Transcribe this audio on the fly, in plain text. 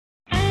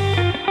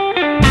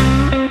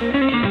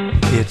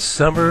It's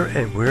summer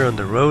and we're on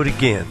the road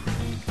again.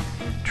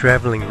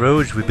 Traveling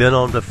roads we've been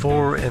on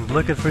before and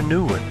looking for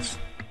new ones.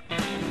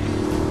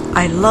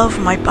 I love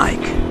my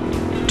bike.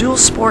 Dual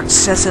Sport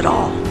says it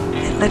all.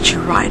 It lets you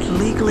ride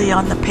legally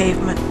on the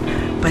pavement,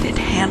 but it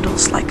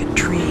handles like a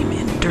dream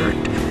in dirt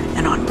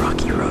and on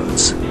rocky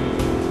roads.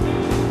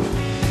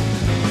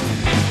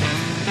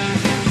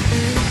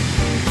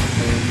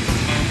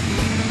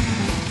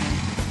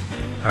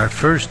 Our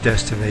first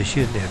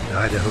destination in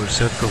Idaho's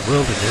Central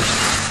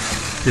Wilderness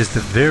is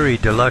the very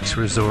deluxe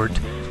resort,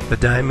 the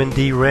Diamond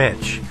D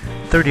Ranch,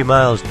 30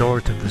 miles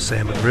north of the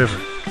Salmon River.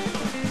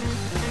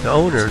 The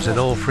owner is an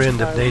old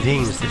friend of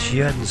Nadine's that she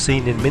hadn't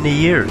seen in many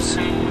years.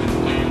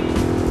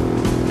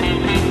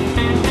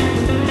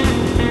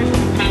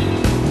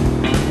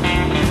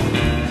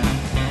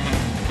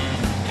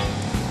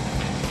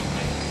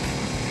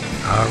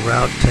 Our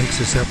route takes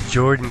us up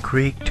Jordan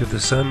Creek to the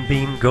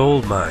Sunbeam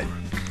Gold Mine.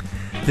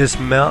 This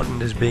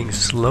mountain is being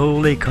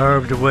slowly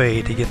carved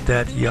away to get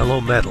that yellow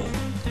metal.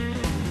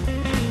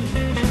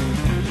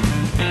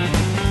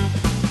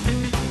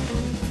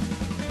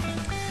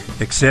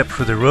 Except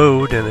for the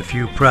road and a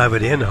few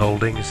private inn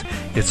holdings,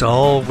 it's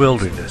all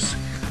wilderness.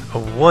 A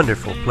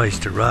wonderful place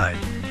to ride.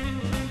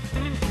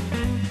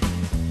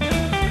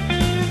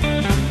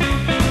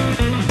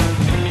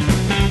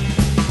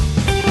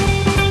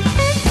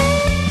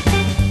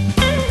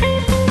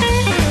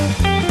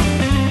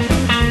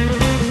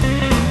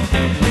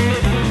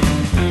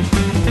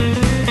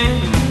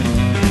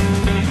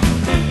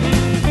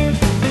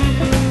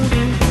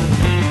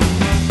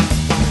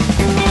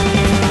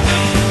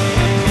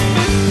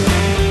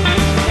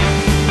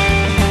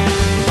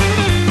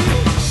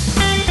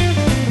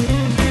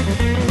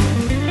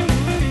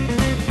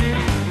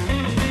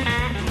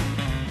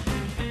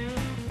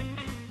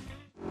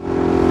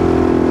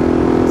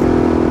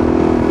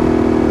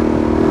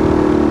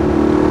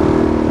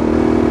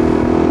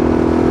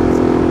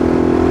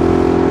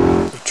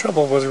 The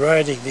trouble with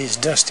riding these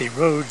dusty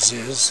roads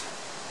is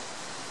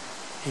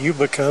you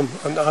become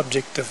an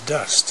object of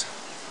dust.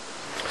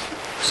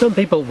 Some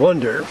people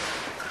wonder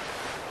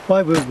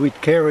why would we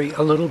carry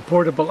a little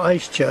portable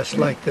ice chest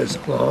like this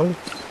along.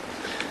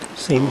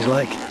 Seems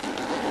like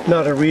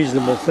not a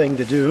reasonable thing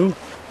to do.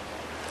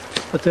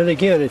 But then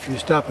again, if you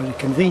stop at a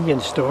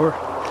convenience store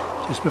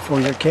just before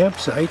your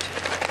campsite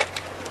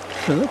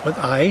with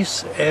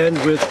ice and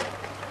with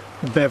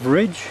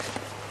beverage,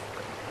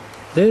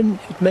 then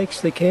it makes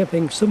the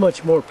camping so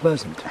much more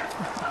pleasant.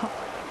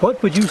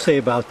 What would you say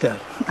about that?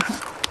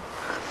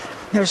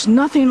 There's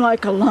nothing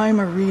like a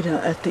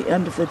lime-a-rita at the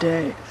end of the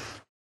day.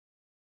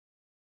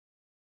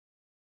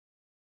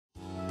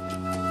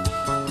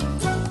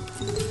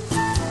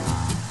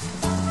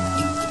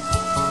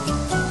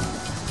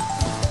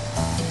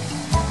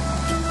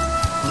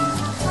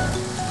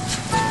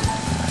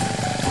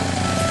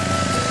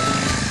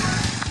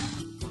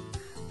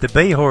 The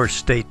Bayhorse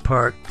State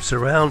Park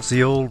surrounds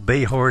the old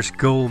Bayhorse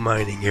gold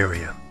mining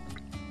area.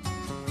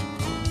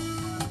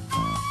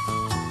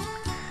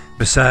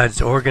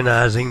 Besides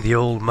organizing the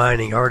old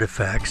mining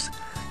artifacts,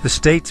 the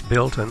state's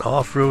built an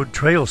off-road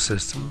trail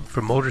system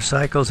for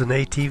motorcycles and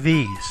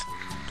ATVs.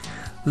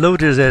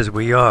 Loaded as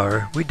we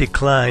are, we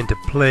decline to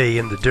play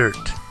in the dirt.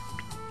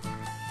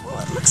 Well,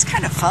 it looks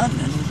kind of fun,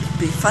 and it'd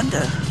be fun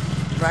to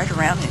ride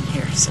around in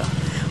here, so.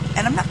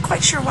 And I'm not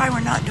quite sure why we're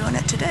not doing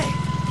it today.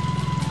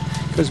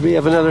 Because we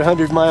have another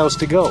 100 miles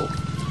to go.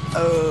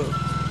 Oh,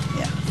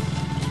 yeah.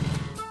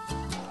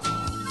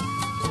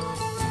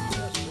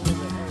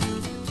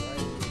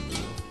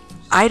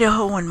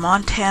 Idaho and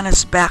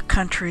Montana's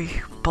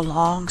backcountry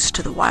belongs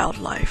to the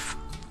wildlife.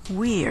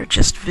 We are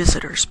just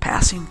visitors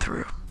passing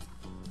through.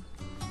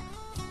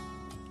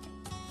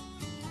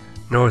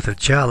 North of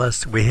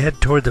Chalice, we head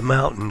toward the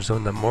mountains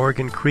on the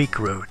Morgan Creek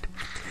Road.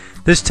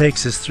 This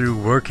takes us through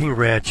working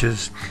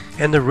ranches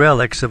and the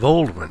relics of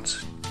old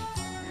ones.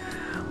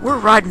 We're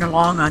riding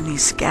along on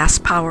these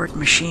gas-powered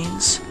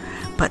machines,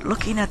 but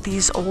looking at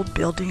these old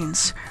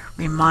buildings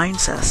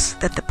reminds us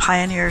that the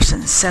pioneers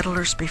and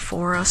settlers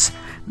before us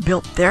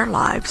built their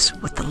lives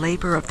with the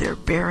labor of their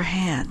bare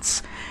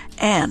hands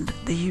and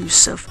the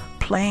use of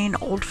plain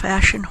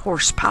old-fashioned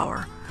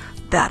horsepower,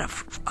 that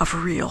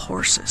of real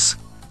horses.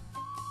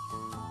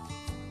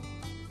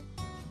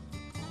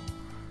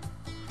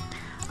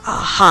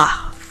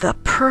 Aha! The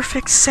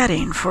perfect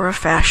setting for a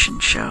fashion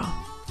show.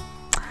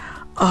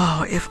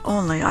 Oh, if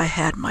only I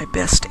had my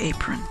best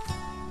apron.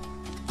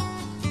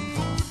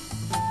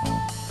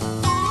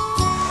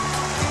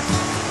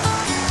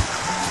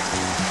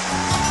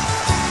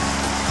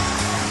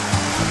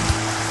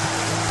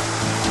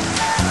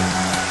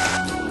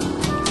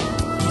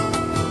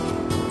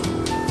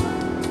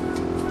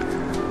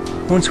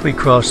 Once we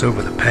cross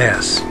over the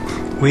pass,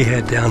 we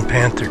head down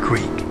Panther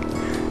Creek.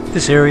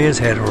 This area's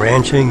had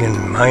ranching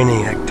and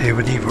mining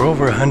activity for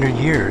over 100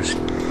 years,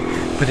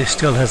 but it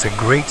still has a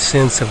great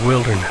sense of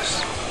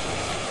wilderness.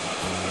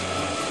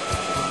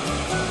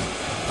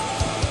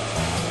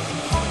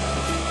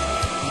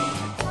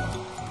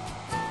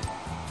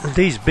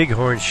 These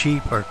bighorn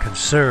sheep are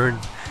concerned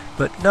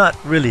but not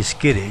really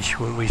skittish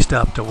when we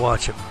stop to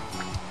watch them.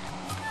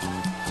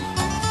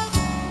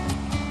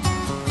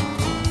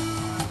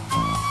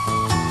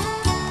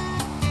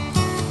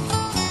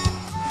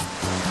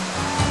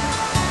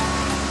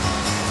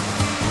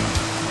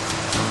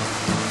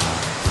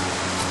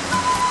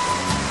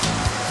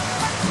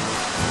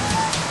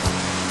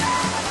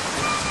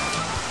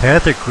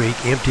 Panther Creek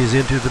empties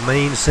into the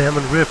main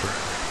Salmon River,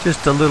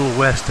 just a little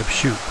west of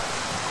Shoup.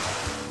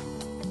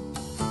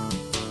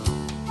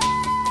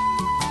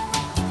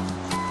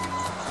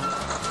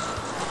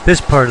 This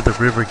part of the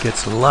river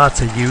gets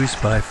lots of use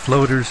by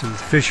floaters and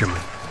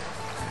fishermen.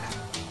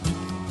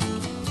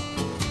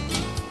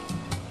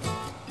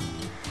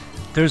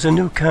 There's a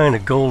new kind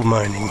of gold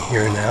mining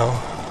here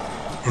now.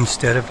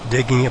 Instead of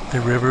digging up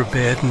the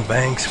riverbed and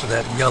banks for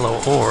that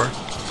yellow ore,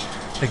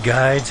 the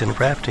guides and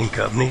rafting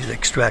companies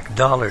extract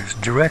dollars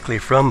directly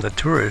from the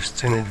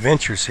tourists and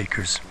adventure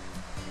seekers.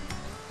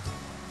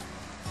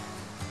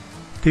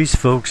 These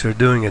folks are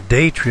doing a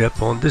day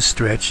trip on this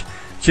stretch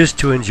just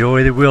to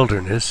enjoy the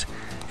wilderness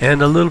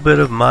and a little bit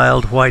of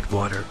mild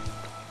whitewater.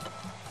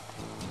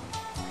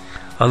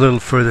 A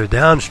little further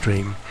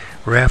downstream,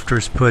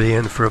 rafters put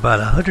in for about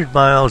 100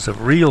 miles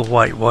of real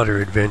whitewater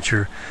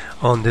adventure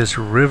on this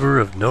river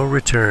of no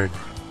return.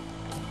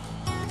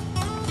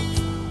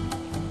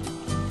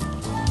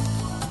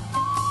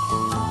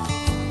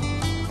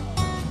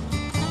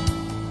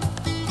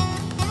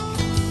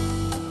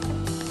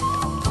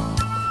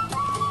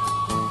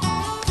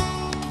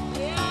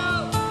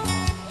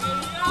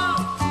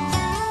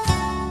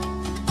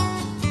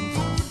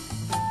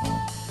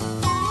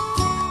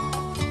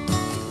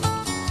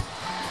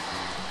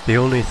 The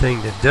only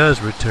thing that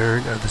does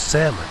return are the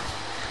salmon.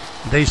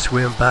 They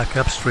swim back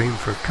upstream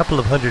for a couple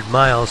of 100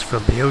 miles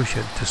from the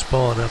ocean to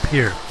spawn up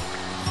here.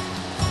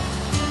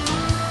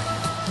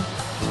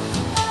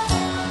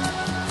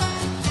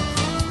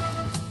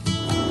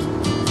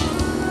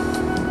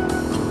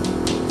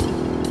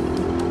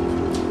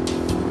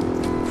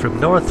 From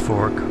North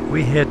Fork,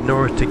 we head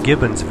north to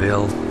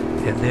Gibbonsville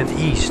and then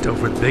east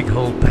over the Big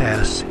Hole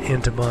Pass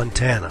into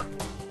Montana.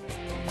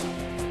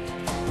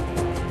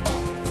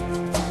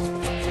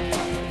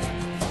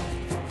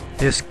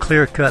 This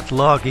clear-cut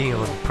logging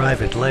on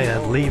private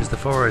land leaves the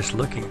forest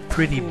looking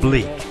pretty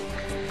bleak.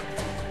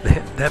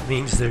 That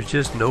means there's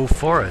just no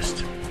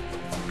forest.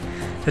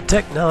 The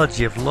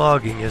technology of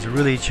logging has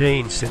really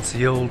changed since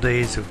the old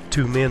days of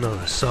 2 men on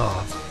a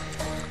saw.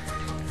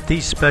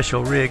 These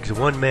special rigs,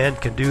 1 man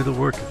can do the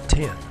work of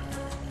 10.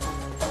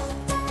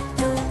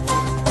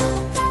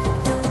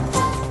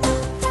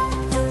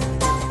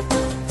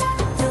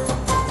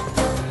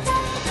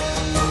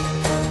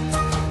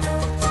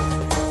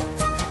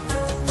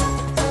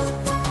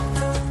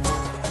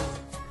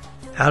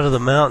 Out of the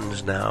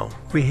mountains now,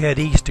 we head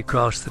east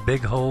across the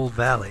Big Hole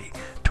Valley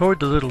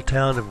toward the little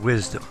town of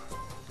Wisdom.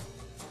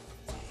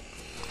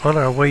 On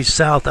our way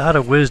south out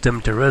of Wisdom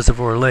to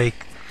Reservoir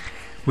Lake,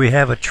 we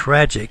have a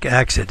tragic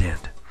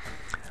accident.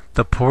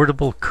 The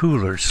portable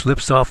cooler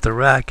slips off the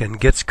rack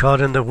and gets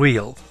caught in the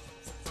wheel.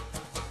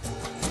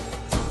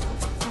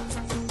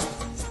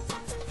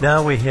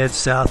 Now we head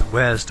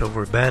southwest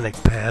over Bannock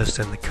Pass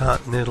and the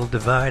Continental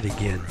Divide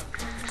again.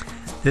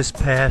 This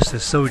pass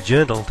is so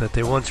gentle that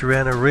they once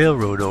ran a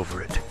railroad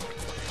over it.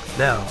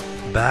 Now,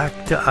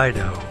 back to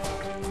Idaho.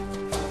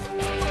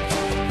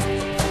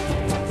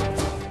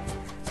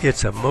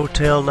 It's a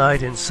motel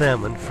night in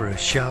Salmon for a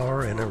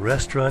shower and a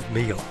restaurant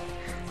meal.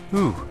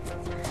 Ooh,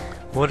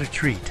 what a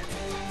treat.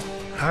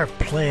 Our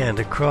plan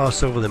to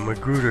cross over the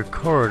Magruder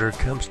Corridor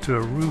comes to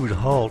a rude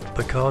halt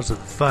because of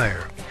the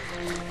fire.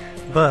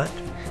 But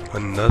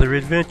another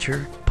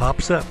adventure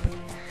pops up.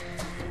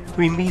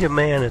 We meet a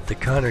man at the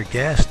Connor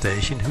gas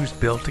station who's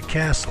built a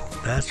castle.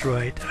 That's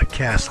right, a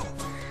castle.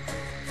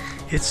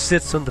 It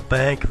sits on the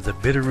bank of the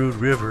Bitterroot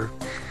River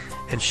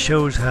and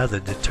shows how the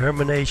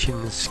determination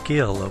and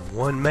skill of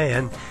 1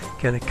 man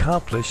can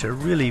accomplish a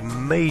really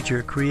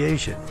major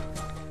creation.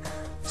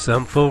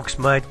 Some folks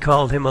might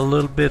call him a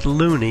little bit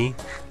loony,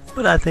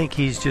 but I think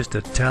he's just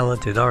a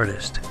talented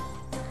artist.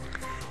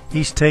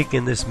 He's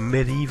taken this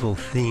medieval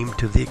theme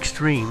to the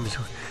extremes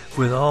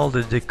with all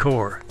the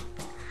decor.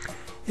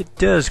 It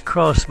does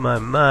cross my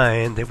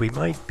mind that we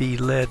might be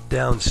led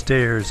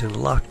downstairs and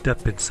locked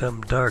up in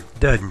some dark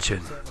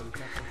dungeon.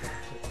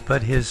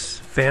 But his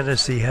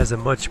fantasy has a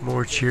much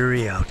more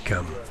cheery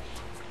outcome.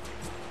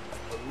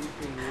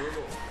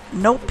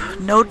 Nope,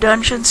 no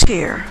dungeons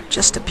here.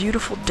 Just a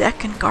beautiful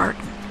deck and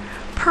garden.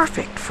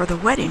 Perfect for the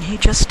wedding he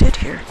just did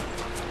here.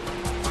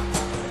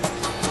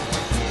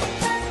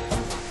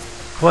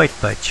 Quite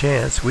by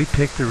chance, we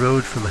picked the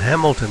road from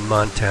Hamilton,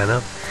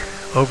 Montana,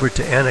 over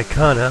to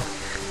Anaconda,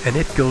 and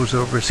it goes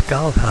over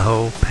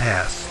Skalhaho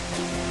Pass.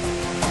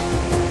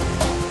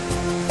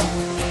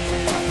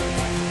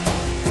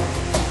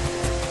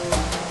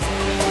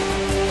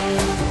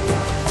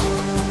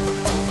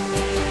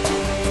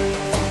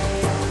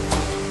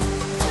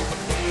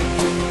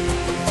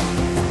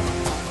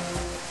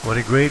 What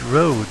a great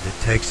road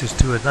that takes us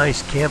to a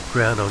nice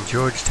campground on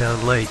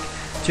Georgetown Lake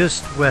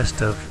just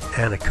west of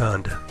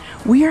Anaconda.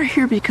 We are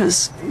here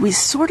because we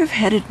sort of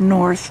headed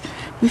north.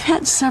 We've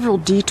had several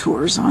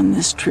detours on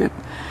this trip,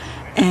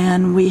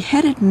 and we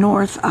headed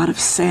north out of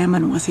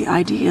Salmon with the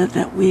idea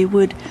that we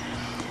would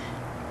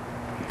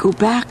go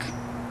back,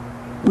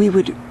 we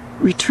would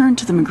return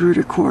to the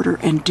Magruder Quarter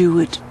and do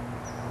it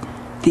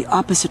the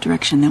opposite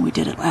direction than we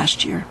did it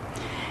last year.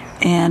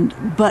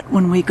 But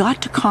when we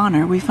got to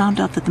Connor, we found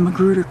out that the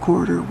Magruder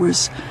Quarter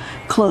was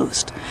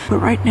closed. But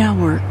right now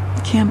we're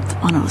camped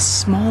on a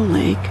small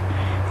lake,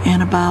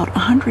 and about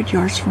 100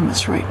 yards from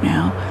us right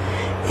now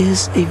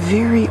is a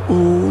very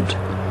old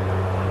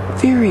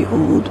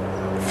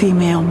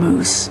female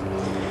moose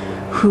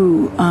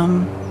who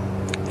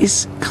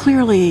is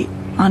clearly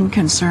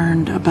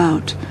unconcerned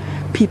about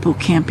people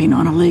camping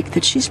on a lake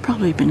that she's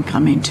probably been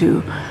coming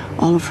to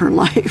all of her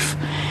life.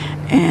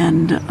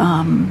 And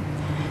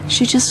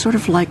she just sort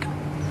of like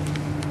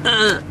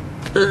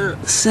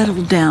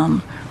settled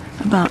down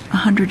about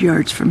 100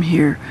 yards from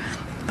here,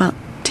 about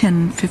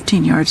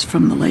 10-15 yards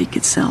from the lake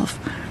itself,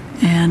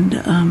 and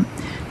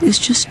is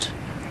just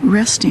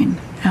resting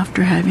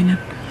after having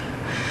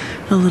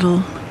a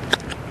little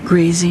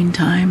grazing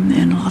time,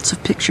 and lots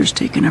of pictures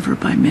taken of her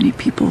by many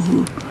people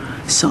who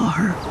saw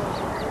her.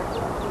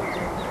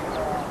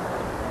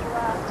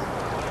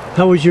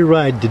 How was your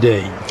ride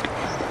today?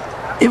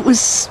 It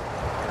was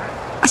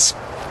a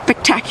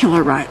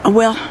spectacular ride.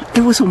 Well,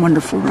 it was a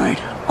wonderful ride.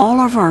 All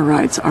of our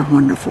rides are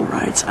wonderful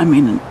rides. I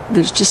mean,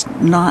 there's just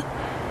not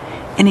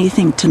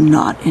anything to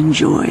not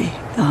enjoy.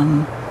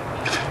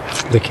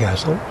 The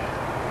castle?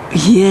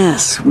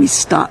 Yes,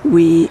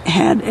 we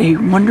had a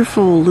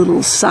wonderful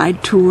little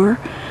side tour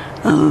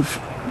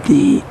of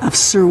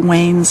Sir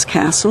Wayne's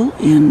castle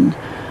in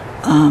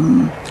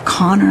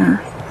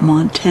Connor,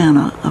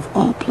 Montana, of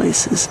all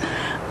places.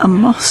 A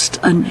most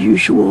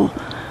unusual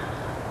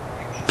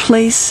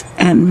place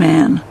and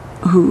man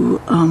who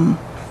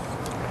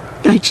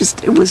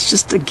it was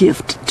just a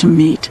gift to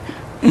meet,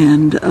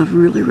 and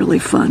really, really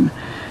fun.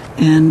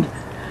 And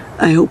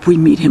I hope we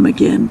meet him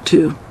again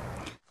too.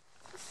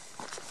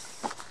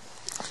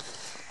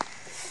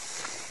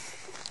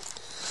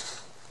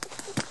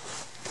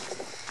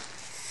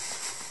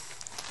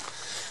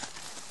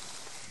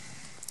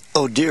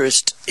 Oh,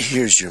 dearest,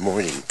 here's your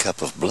morning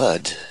cup of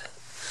blood.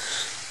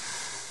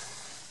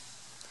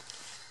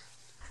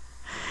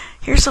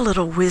 Here's a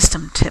little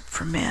wisdom tip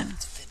for men.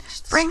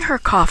 Bring her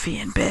coffee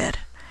in bed.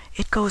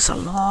 It goes a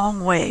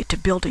long way to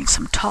building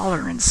some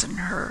tolerance in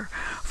her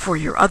for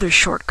your other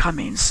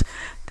shortcomings,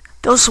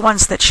 those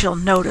ones that she'll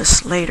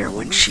notice later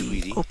when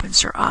she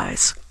opens her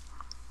eyes.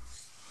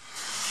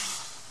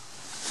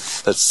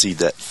 Let's see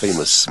that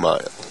famous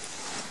smile.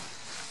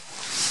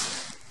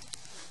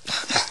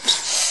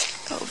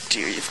 Oh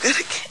dear, you've got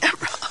a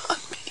camera on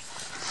me.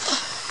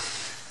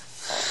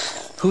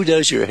 Who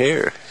does your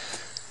hair?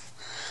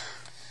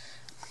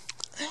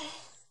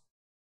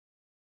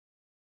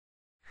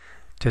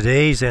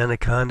 Today's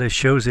Anaconda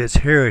shows its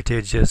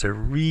heritage as a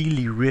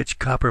really rich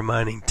copper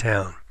mining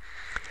town.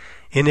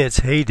 In its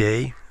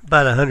heyday,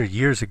 about 100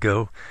 years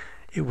ago,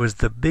 it was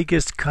the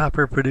biggest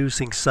copper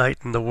producing site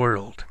in the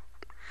world.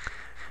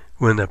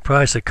 When the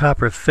price of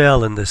copper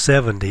fell in the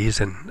 70s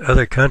and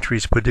other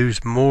countries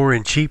produced more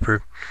and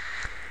cheaper,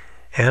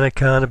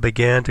 Anaconda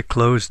began to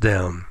close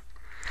down.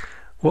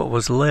 What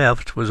was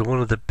left was one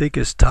of the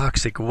biggest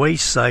toxic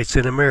waste sites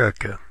in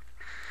America.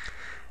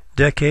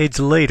 Decades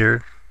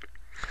later,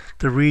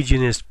 the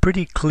region is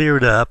pretty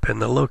cleared up,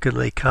 and the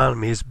local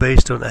economy is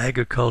based on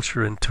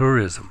agriculture and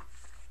tourism.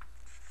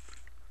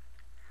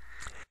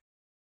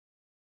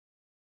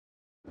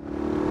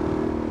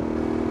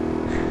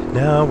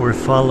 Now we're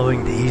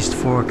following the east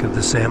fork of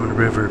the Salmon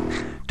River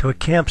to a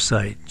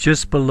campsite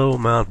just below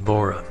Mount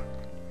Bora.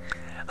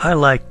 I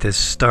like this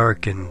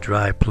stark and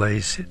dry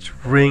place. It's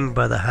ringed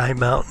by the high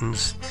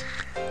mountains,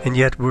 and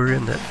yet we're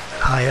in the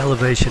high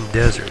elevation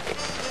desert.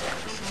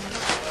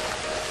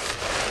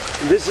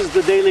 This is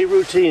the daily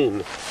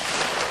routine.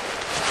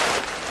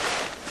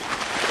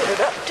 Put it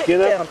up, take it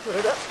down. Put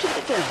it up, take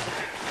it down.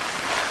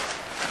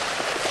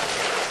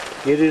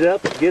 Get it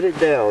up, get it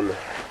down.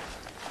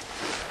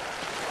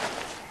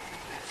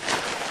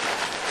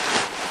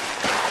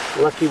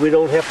 Lucky we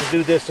don't have to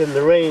do this in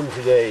the rain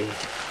today.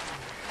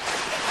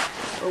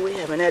 Well, we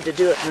haven't had to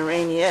do it in the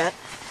rain yet.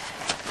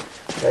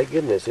 Thank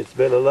goodness, it's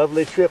been a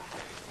lovely trip.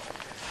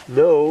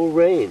 No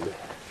rain.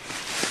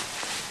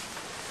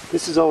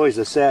 This is always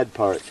a sad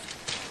part,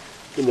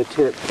 when the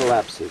tent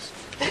collapses.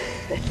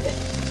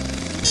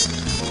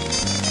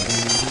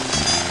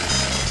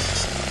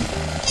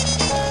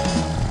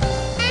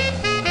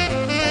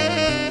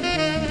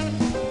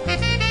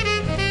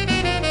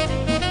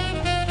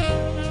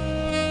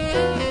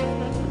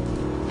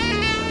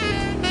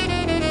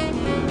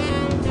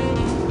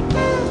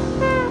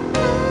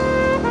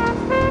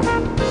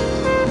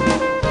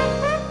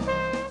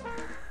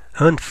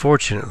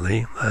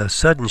 Unfortunately, a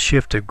sudden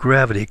shift of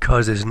gravity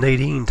causes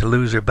Nadine to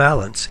lose her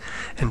balance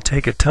and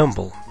take a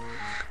tumble.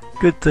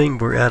 Good thing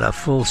we're at a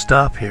full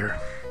stop here.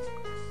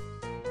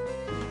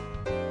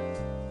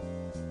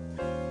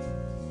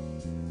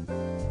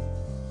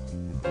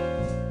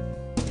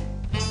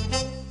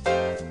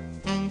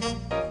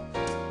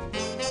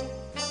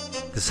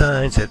 The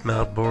signs at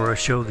Mount Bora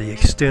show the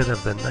extent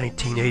of the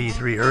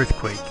 1983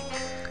 earthquake.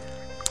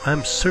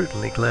 I'm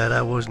certainly glad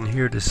I wasn't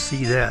here to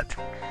see that.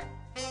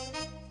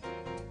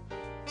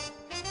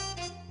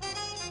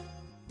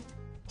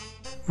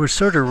 We're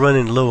sort of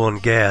running low on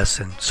gas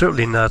and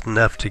certainly not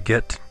enough to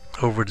get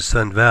over to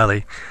Sun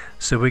Valley,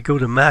 so we go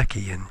to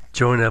Mackay and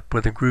join up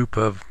with a group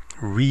of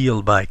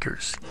real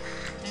bikers.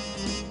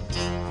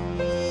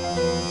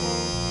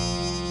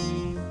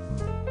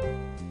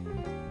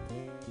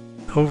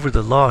 Over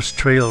the Lost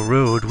Trail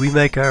Road, we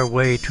make our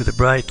way to the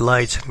bright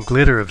lights and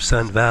glitter of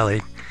Sun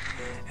Valley,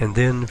 and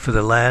then for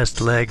the last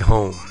leg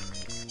home.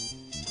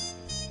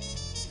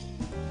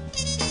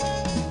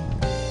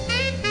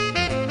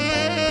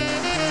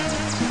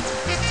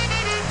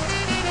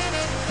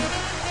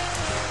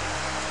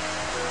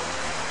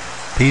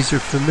 These are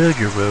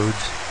familiar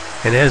roads,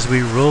 and as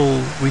we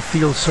roll, we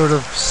feel sort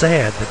of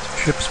sad that the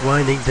trip's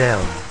winding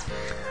down.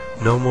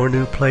 No more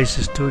new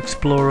places to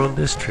explore on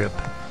this trip,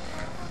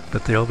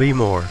 but there'll be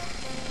more.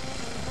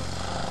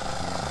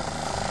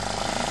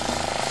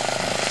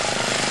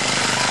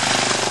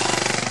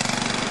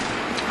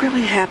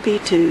 Really happy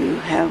to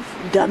have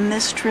done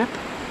this trip,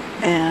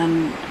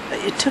 and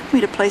it took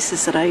me to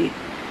places that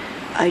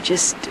I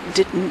just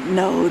didn't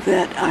know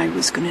that I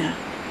was going to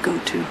go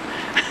to.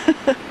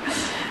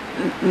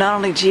 Not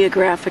only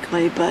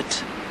geographically,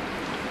 but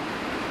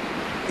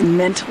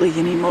mentally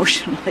and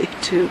emotionally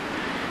too.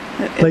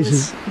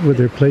 Were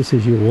there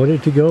places you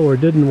wanted to go or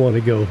didn't want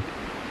to go?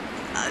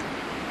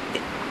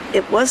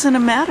 It wasn't a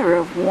matter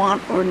of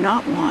want or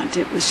not want.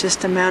 It was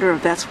just a matter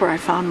of that's where I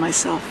found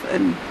myself.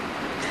 And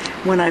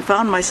when I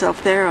found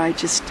myself there, I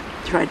just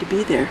tried to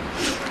be there.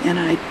 And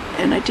I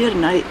did,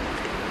 and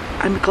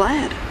I'm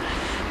glad.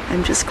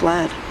 I'm just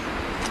glad.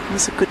 It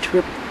was a good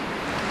trip.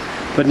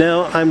 But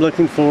now I'm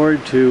looking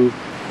forward to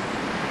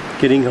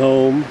getting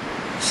home,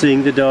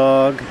 seeing the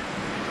dog,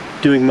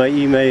 doing my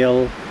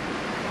email,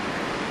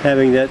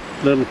 having that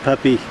little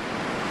puppy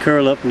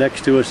curl up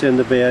next to us in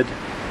the bed.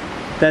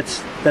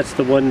 That's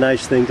the one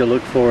nice thing to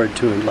look forward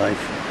to in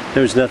life.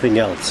 There's nothing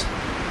else.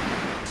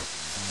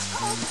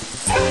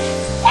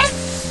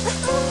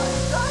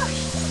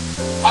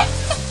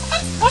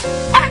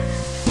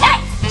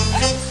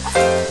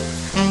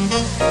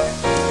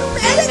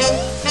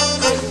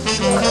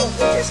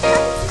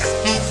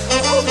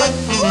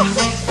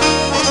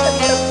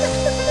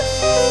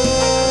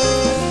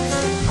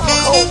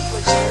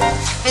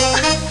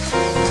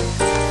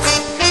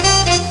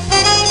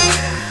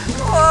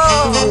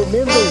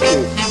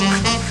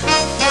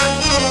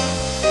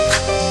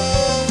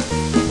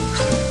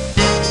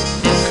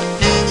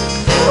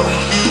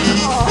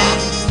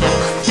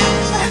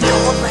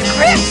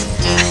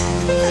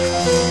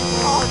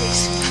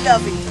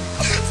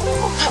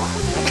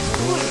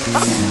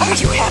 Are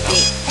you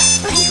happy?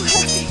 Are you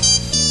happy?